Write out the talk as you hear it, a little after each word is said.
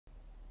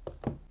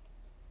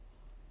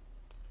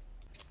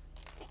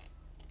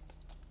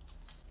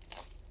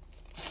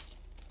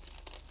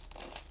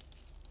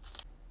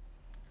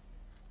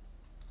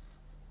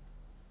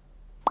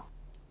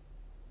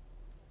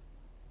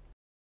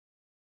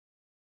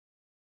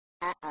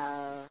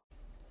Uh-oh.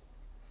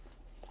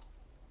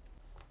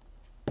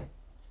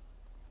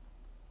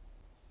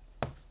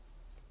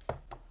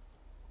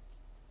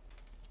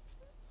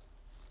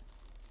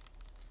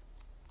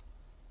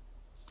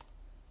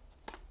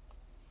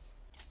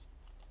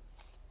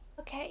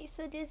 Okay,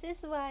 so this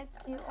is what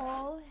you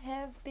all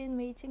have been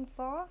waiting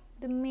for.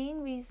 The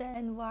main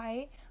reason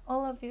why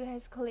all of you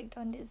has clicked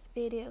on this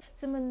video.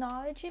 So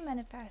Moonology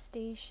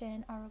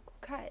manifestation oracle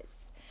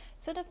cards.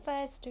 So the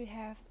first we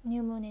have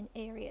new moon in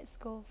Aries.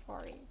 Go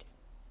for it.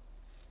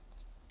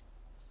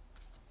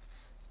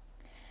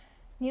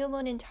 New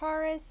moon in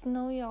Taurus.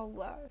 Know your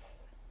worth.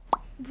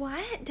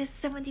 What? There's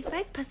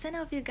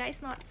 75% of you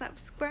guys not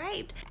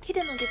subscribed. Hit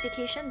the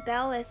notification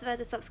bell as well as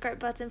the subscribe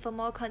button for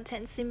more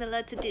content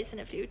similar to this in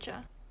the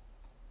future.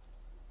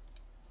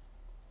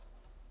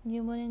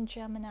 New moon in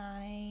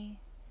Gemini.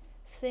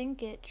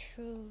 Think it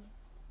through.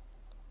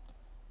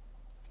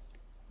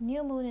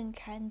 New moon in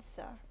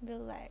Cancer.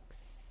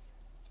 Relax.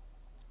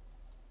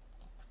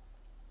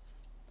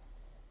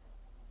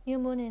 New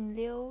moon in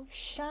Leo.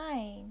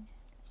 Shine.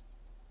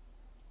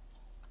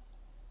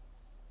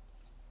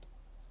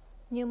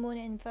 New moon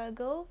in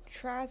Virgo.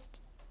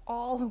 Trust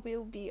all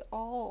will be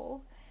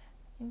all.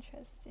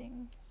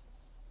 Interesting.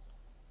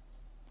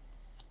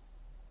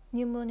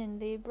 New moon in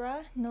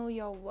Libra. Know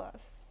your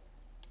worth.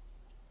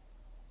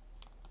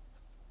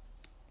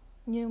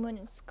 New moon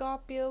in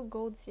Scorpio.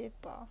 Go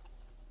deeper.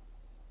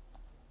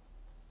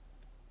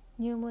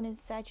 New moon in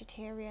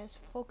Sagittarius.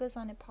 Focus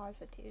on the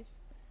positive.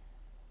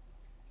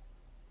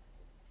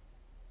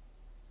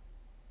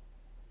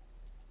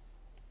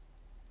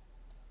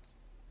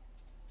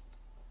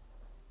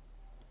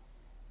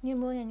 New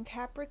moon in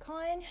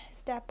Capricorn.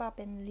 Step up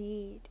and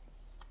lead.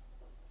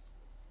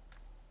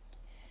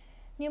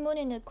 New moon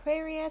in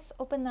Aquarius.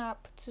 Open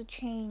up to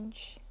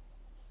change.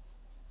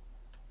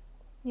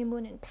 New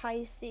moon in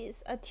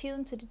Pisces.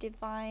 Attune to the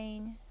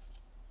divine.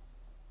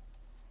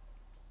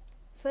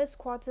 First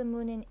quarter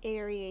moon in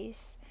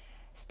Aries.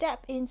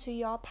 Step into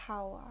your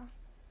power.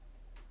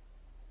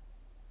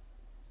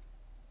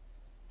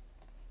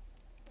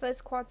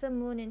 First quarter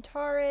moon in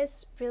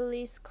Taurus.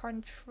 Release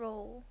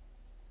control.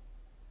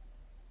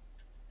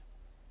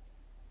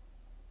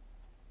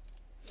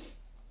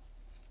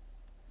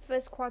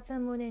 First quarter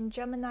moon in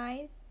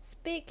Gemini.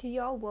 Speak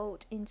your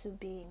word into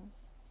being.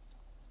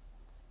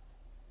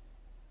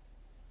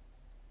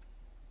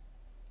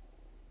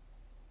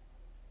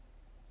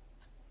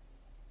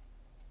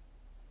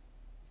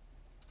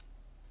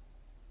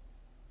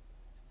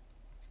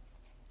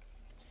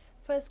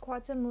 First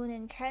quarter moon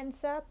in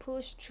Cancer.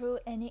 Push through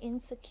any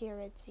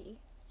insecurity.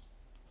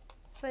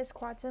 First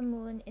quarter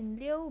moon in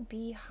Leo.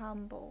 Be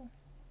humble.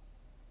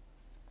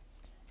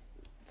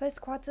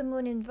 First quarter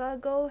moon in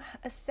Virgo.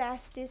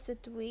 Assess this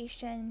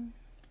situation.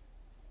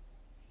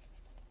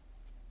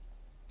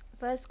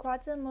 First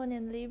quarter moon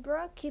in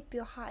Libra. Keep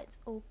your heart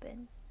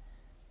open.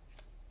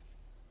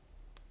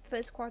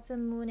 First quarter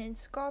moon in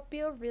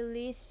Scorpio.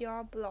 Release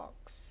your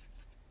blocks.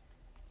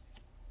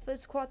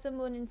 First quarter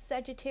moon in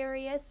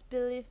Sagittarius.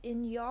 Believe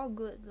in your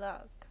good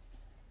luck.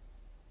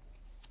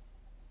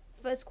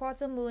 First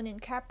quarter moon in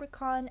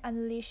Capricorn.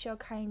 Unleash your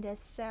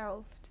kindest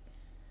self.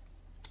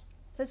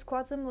 First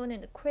quarter moon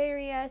in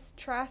Aquarius.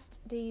 Trust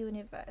the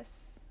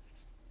universe.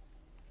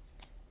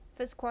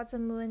 First quarter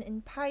moon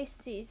in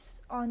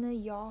Pisces. Honor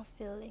your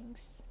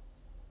feelings.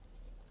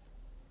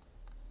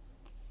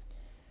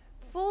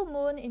 Full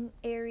moon in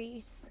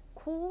Aries.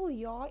 Cool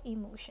your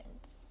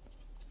emotions.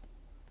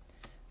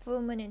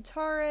 Full moon in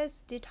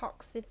Taurus.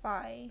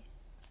 Detoxify.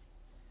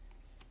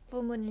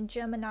 Full moon in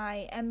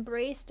Gemini.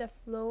 Embrace the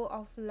flow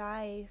of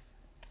life.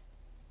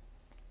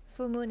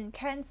 Full moon in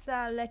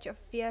Cancer. Let your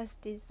fears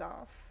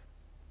dissolve.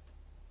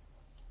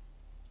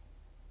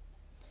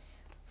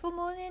 Full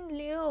moon in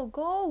Leo.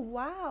 Go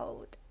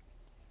wild.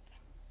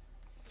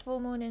 Full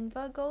moon in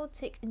Virgo.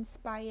 Take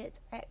inspired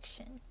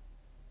action.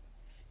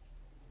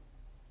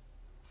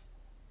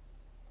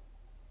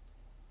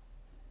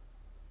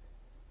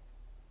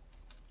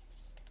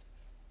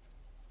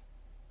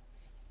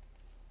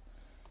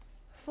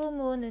 Full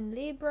moon in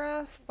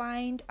Libra.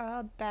 Find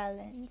a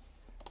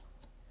balance.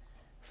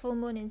 Full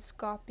moon in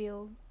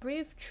Scorpio.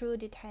 Breathe through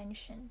the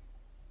tension.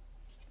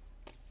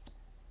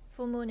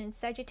 Full moon in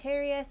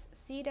Sagittarius.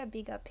 See the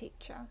bigger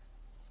picture.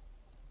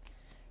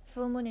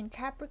 Full moon in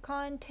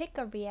Capricorn. Take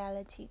a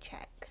reality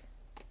check.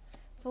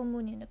 Full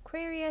moon in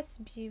Aquarius.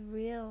 Be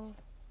real.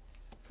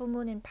 Full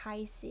moon in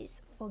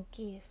Pisces.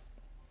 Forgive.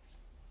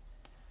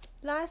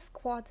 Last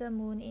quarter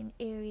moon in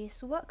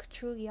Aries. Work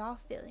through your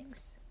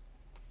feelings.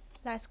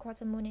 Last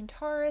quarter moon in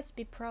Taurus.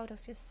 Be proud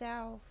of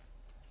yourself.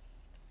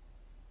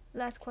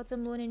 Last quarter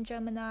moon in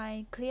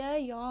Gemini. Clear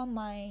your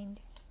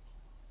mind.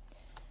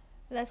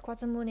 Last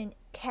quarter moon in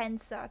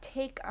Cancer.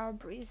 Take a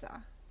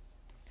breather.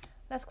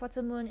 Last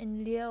quarter moon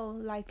in Leo.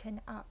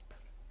 Lighten up.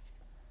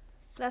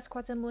 Last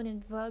quarter moon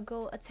in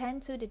Virgo.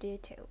 Attend to the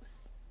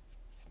details.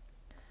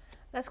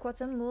 Last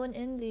quarter moon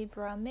in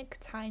Libra. Make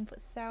time for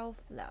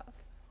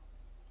self-love.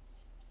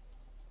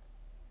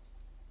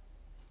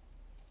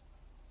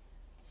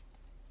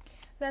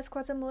 Last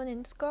quarter moon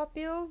in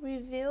Scorpio,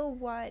 reveal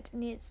what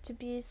needs to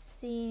be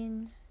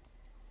seen.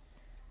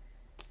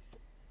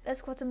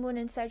 Last quarter moon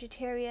in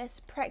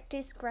Sagittarius,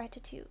 practice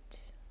gratitude.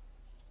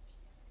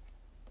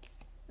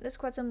 Last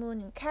quarter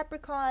moon in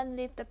Capricorn,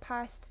 leave the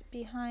past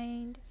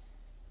behind.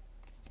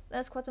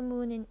 Last quarter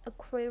moon in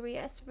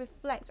Aquarius,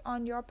 reflect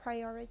on your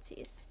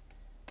priorities.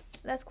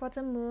 Last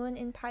quarter moon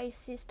in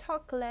Pisces,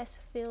 talk less,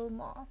 feel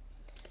more.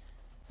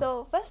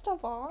 So first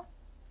of all,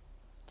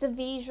 the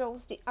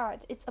visuals, the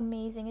art, it's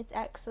amazing, it's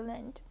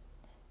excellent.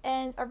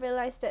 And I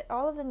realized that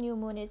all of the new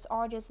moon, it's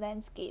all just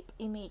landscape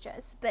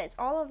images, but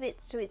all of it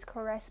to its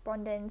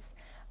correspondence,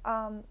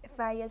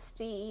 fire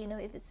sty, you know,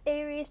 if it's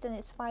Aries, then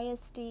it's fire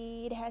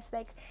sty. It has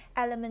like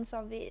elements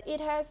of it. It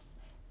has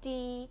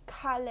the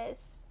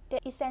colors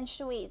that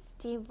accentuates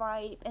the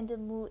vibe and the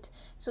mood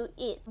to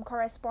it,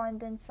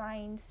 correspondent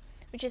signs,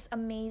 which is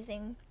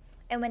amazing.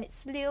 And when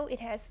it's Leo, it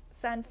has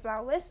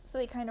sunflowers, so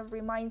it kind of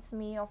reminds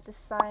me of the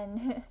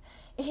sun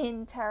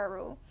in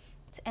tarot.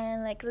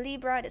 And like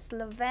Libra, it's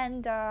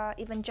lavender.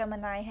 Even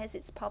Gemini has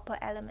its purple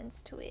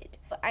elements to it.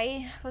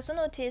 I also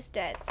noticed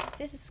that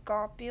this is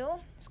Scorpio.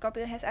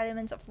 Scorpio has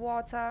elements of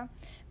water,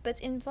 but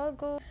in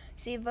Virgo,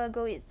 see,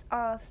 Virgo is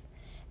earth,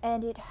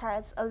 and it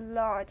has a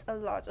lot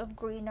of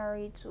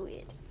greenery to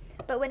it.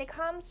 But when it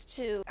comes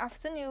to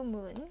after new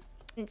moon,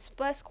 its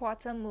first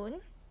quarter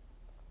moon,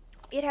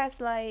 it has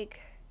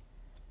like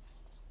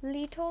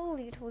little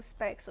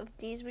specks of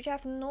these, which I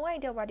have no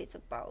idea what it's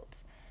about.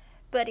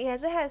 But it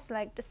also has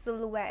like the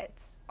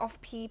silhouettes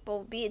of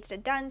people, be it the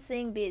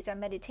dancing, be it the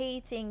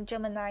meditating.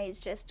 Gemini is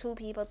just two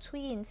people,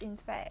 twins in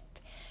fact,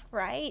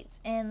 right?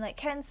 And like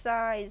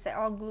Cancer is like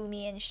all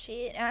gloomy and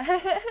shit.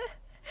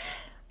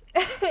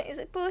 Is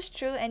it pushed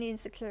through any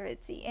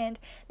insecurity, and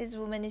this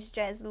woman is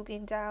just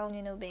looking down,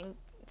 you know, being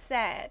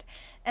sad.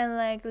 And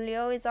like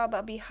Leo is all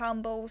about be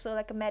humble, so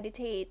like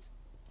meditate,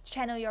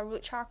 channel your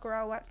root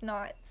chakra,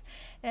 whatnot.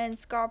 And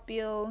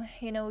Scorpio,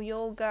 you know,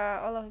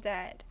 yoga, all of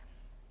that.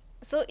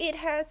 So it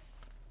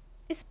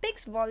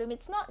speaks volume.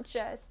 It's not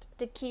just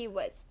the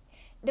keywords.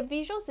 The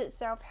visuals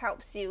itself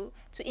helps you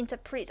to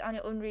interpret on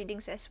your own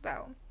readings as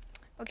well.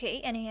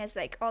 Okay, and it has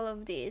like all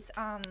of these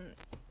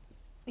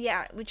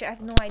yeah, which I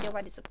have no idea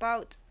what it's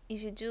about.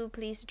 If you do,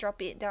 please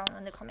drop it down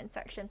in the comment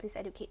section. Please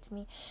educate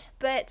me.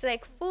 But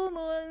like full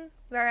moon,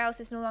 where else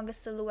is no longer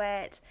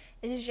silhouette.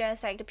 It's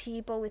just like the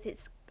people with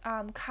its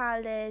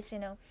colors, you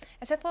know.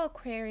 Except for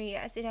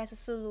Aquarius, it has a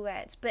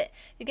silhouette, but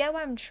you get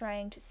what I'm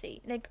trying to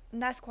say. Like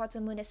last quarter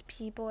moon has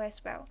people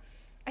as well.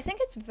 I think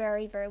it's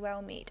very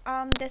well made.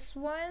 There's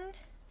one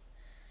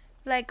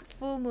like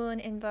full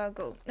moon in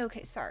Virgo.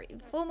 Okay, sorry,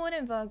 full moon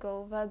in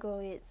Virgo. Virgo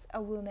is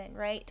a woman,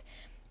 right?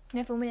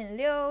 And full moon in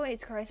Leo,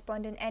 it's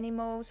correspondent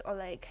animals, or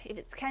like if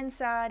it's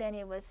Cancer, then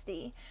it was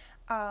the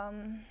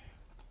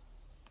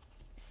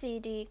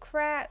the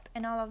crab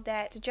and all of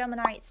that.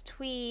 Gemini, it's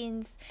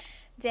twins.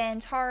 Then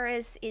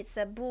Taurus, it's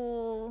a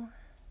bull.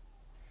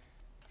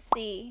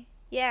 See,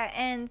 yeah,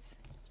 and it's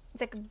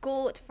like a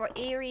goat for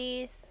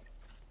Aries.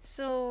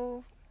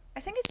 So I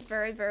think it's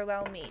very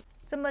well made.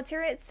 The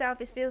material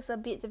itself, it feels a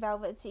bit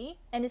velvety,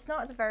 and it's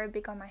not very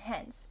big on my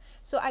hands.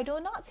 So I do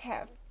not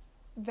have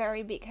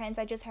very big hands,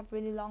 I just have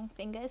really long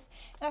fingers,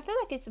 and I feel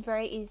like it's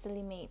very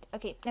easily made.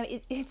 Okay, now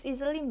it's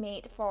easily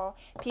made for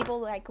people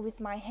like with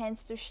my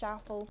hands to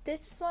shuffle.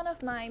 This is one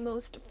of my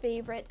most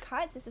favorite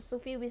cards. It's a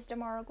Sophie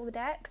Wisdom Oracle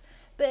deck,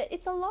 but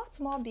it's a lot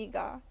more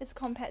bigger as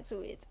compared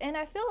to it. And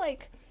I feel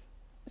like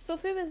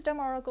Sophie Wisdom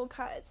Oracle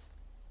cards,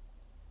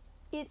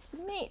 it's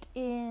made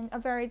in a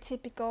very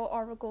typical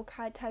Oracle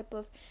card type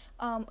of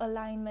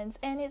alignments,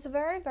 and it's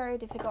very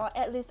difficult.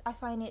 At least I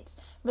find it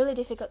really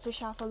difficult to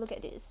shuffle. Look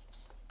at this.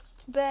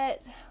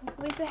 But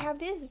if you have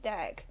this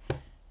deck,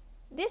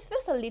 this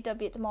feels a little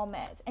bit more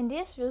matte, and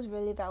this feels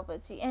really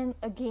velvety. And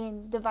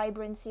again, the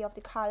vibrancy of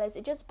the colors,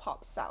 it just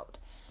pops out,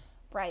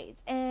 right?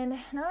 And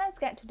now let's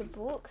get to the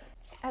book.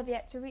 I've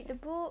yet to read the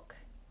book,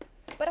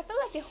 but I feel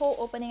like the whole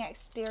opening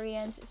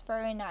experience is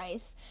very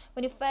nice.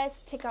 When you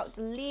first take out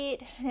the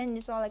lid, and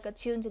it's all like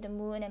attuned to the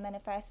moon and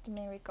manifest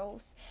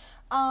miracles.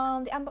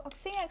 The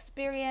unboxing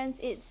experience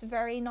is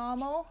very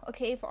normal.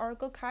 Okay, for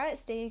Oracle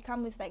cards, they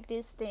come with like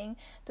this thing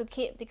to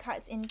keep the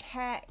cards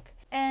intact.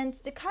 And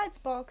the cards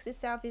box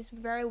itself is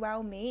very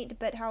well made,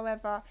 but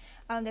however,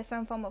 there's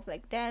some form of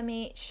like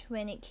damage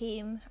when it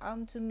came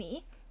to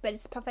me, but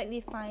it's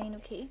perfectly fine.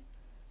 Okay,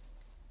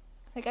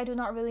 like I do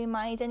not really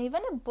mind. And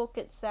even the book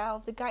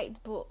itself, the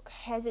guidebook,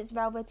 has its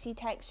velvety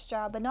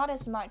texture, but not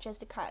as much as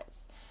the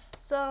cards.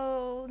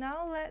 So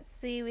now let's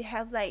see, we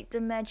have like the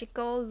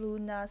magical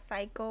lunar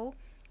cycle.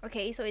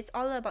 Okay, so it's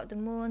all about the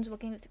moons,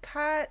 working with the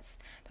cards,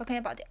 talking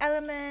about the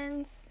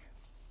elements,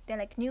 then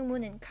like new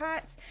moon in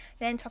cards,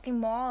 then talking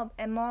more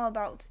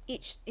about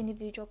each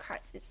individual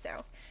cards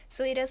itself.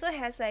 So it also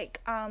has like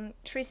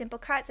 3 simple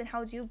cards and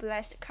how do you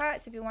bless the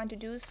cards if you want to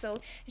do so.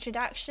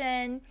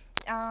 Introduction,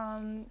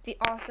 the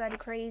author, the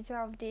creator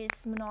of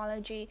this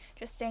Moonology,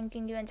 just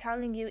thanking you and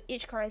telling you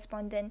each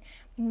correspondent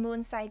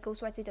moon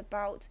cycles, what's it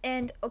about.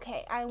 And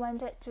okay, I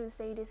wanted to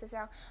say this as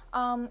well.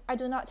 I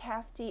do not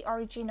have the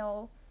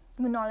original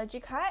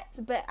Moonology cards,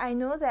 but I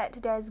know that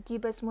there's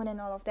Gibbous Moon and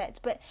all of that,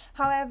 but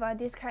however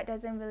this card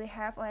doesn't really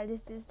have, or at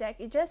least this deck,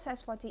 it just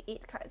has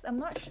 48 cards. I'm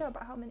not sure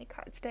about how many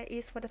cards there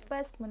is for the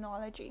first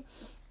Moonology.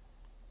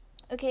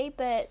 Okay,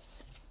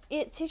 but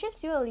it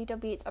teaches you a little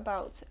bit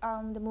about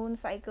the moon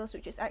cycles,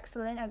 which is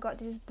excellent. I got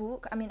this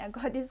book, I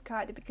got this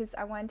card because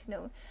I want to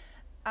know,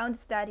 I want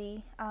to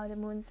study the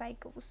moon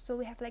cycles. So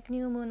we have like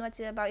new moon, what's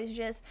it about? It's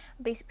just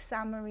basic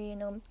summary, you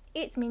know,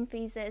 8 main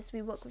phases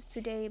we work with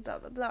today, blah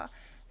blah blah.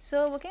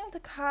 So working with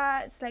the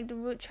cards, like the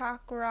root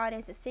chakra,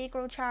 there's the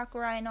sacral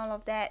chakra and all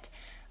of that.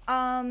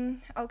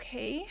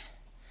 Okay,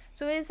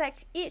 so it's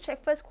like each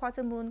like first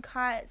quarter moon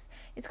cards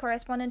is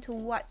corresponding to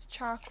what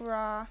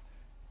chakra,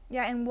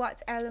 yeah, and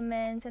what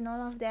elements and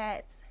all of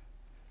that,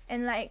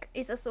 and like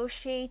it's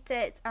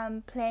associated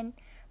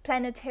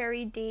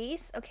planetary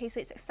days. Okay, so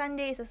it's like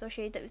Sunday is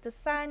associated with the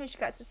sun, which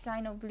guides the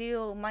sign of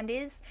Leo. Monday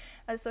is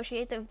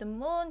associated with the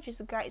moon, which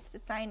guides the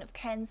sign of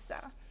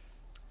Cancer.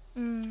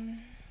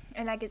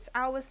 And like it's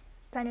hours,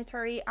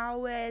 planetary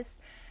hours.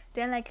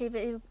 Then like if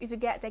you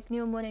get like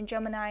new moon in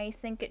Gemini,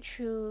 think it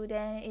through,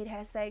 then it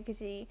has like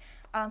the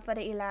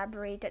further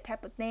elaborated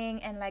type of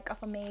thing, and like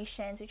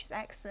affirmations, which is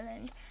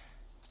excellent.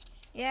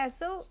 Yeah,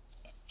 so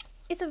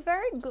it's a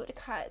very good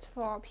card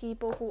for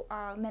people who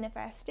are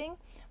manifesting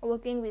or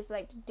working with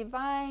like the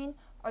divine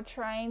or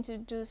trying to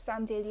do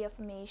some daily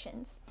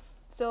affirmations.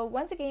 So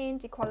once again,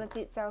 the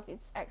quality itself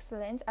is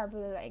excellent. I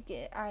really like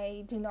it.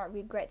 I do not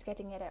regret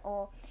getting it at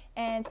all,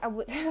 and I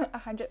would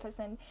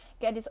 100%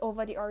 get this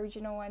over the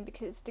original one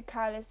because the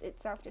colors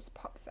itself just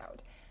pops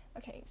out.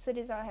 Okay, so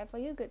this is all I have for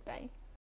you. Goodbye.